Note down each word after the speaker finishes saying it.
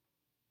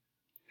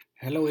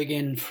Hello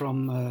again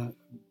from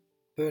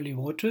Burley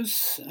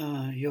Waters,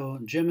 your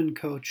German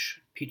coach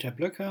Peter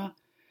Blöcker,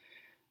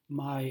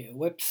 my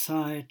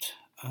website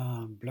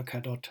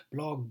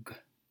blöcker.blog.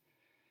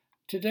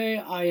 Today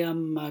I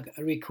am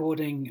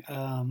recording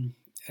an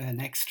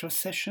extra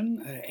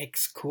session,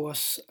 X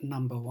course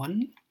number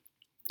 1,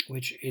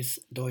 which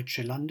is Deutsche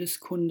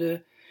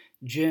Landeskunde,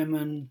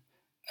 German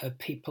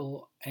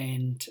people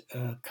and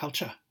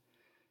culture.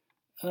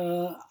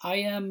 I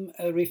am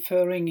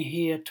referring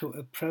here to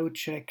a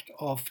project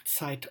of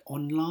Zeit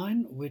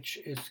Online, which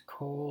is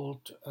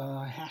called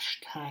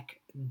hashtag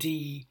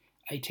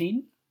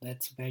D18.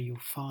 That's where you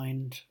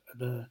find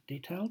the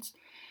details.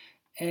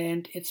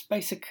 And it's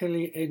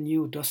basically a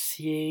new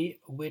dossier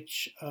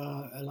which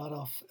a lot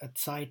of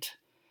Zeit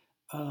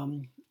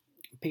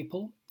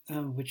people,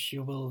 which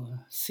you will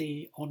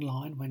see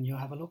online when you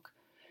have a look,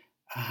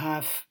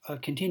 have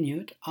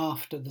continued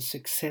after the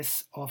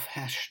success of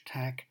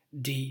hashtag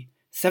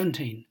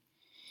D17.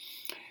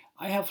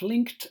 I have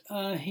linked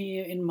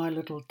here in my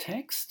little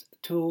text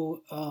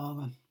to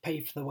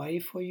pave the way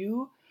for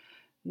you.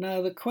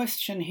 Now the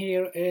question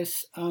here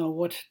is,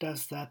 what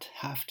does that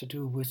have to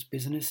do with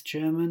business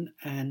German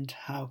and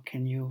how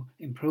can you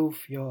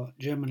improve your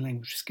German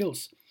language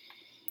skills?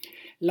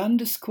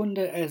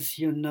 Landeskunde, as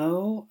you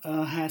know,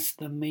 has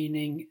the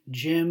meaning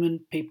German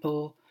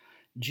people,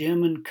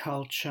 German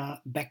culture,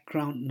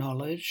 background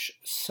knowledge.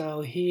 So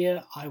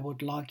here I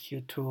would like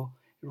you to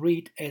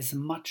read as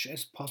much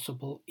as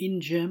possible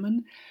in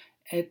German.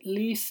 At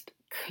least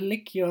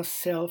click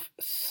yourself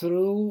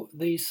through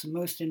these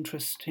most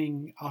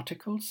interesting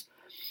articles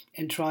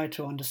and try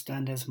to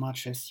understand as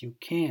much as you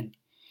can.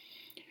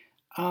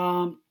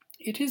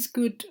 It is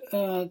good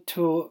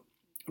to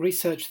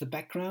research the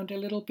background a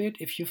little bit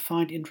if you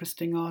find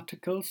interesting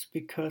articles,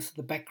 because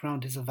the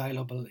background is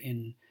available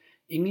in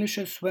English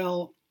as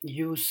well.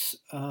 Use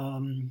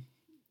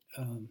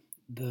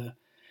the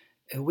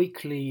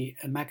weekly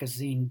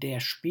magazine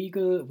Der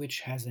Spiegel, which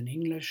has an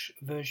English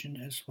version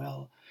as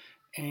well,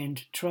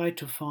 and try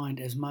to find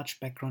as much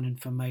background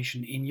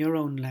information in your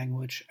own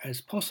language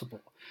as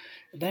possible.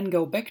 Then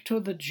go back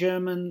to the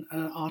German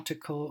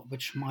article,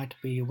 which might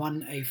be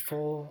 1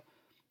 A4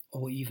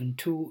 or even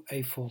 2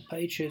 A4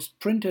 pages,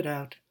 print it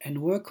out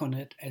and work on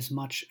it as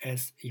much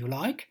as you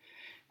like.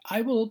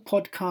 I will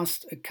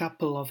podcast a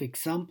couple of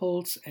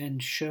examples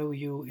and show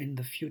you in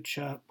the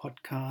future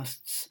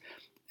podcasts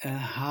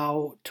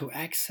how to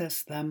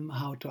access them,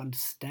 how to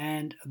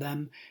understand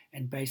them,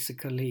 and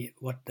basically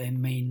what they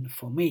mean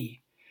for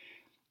me.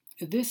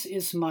 This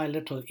is my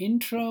little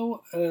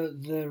intro.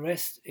 The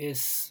rest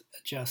is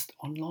just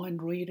online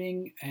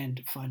reading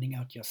and finding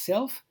out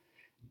yourself.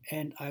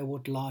 And I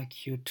would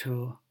like you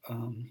to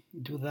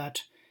do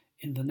that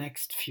in the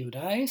next few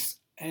days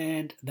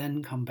and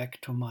then come back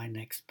to my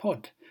next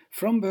pod.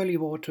 From Burley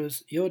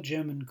Waters, your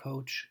German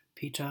coach,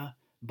 Peter.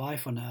 Bye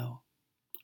for now.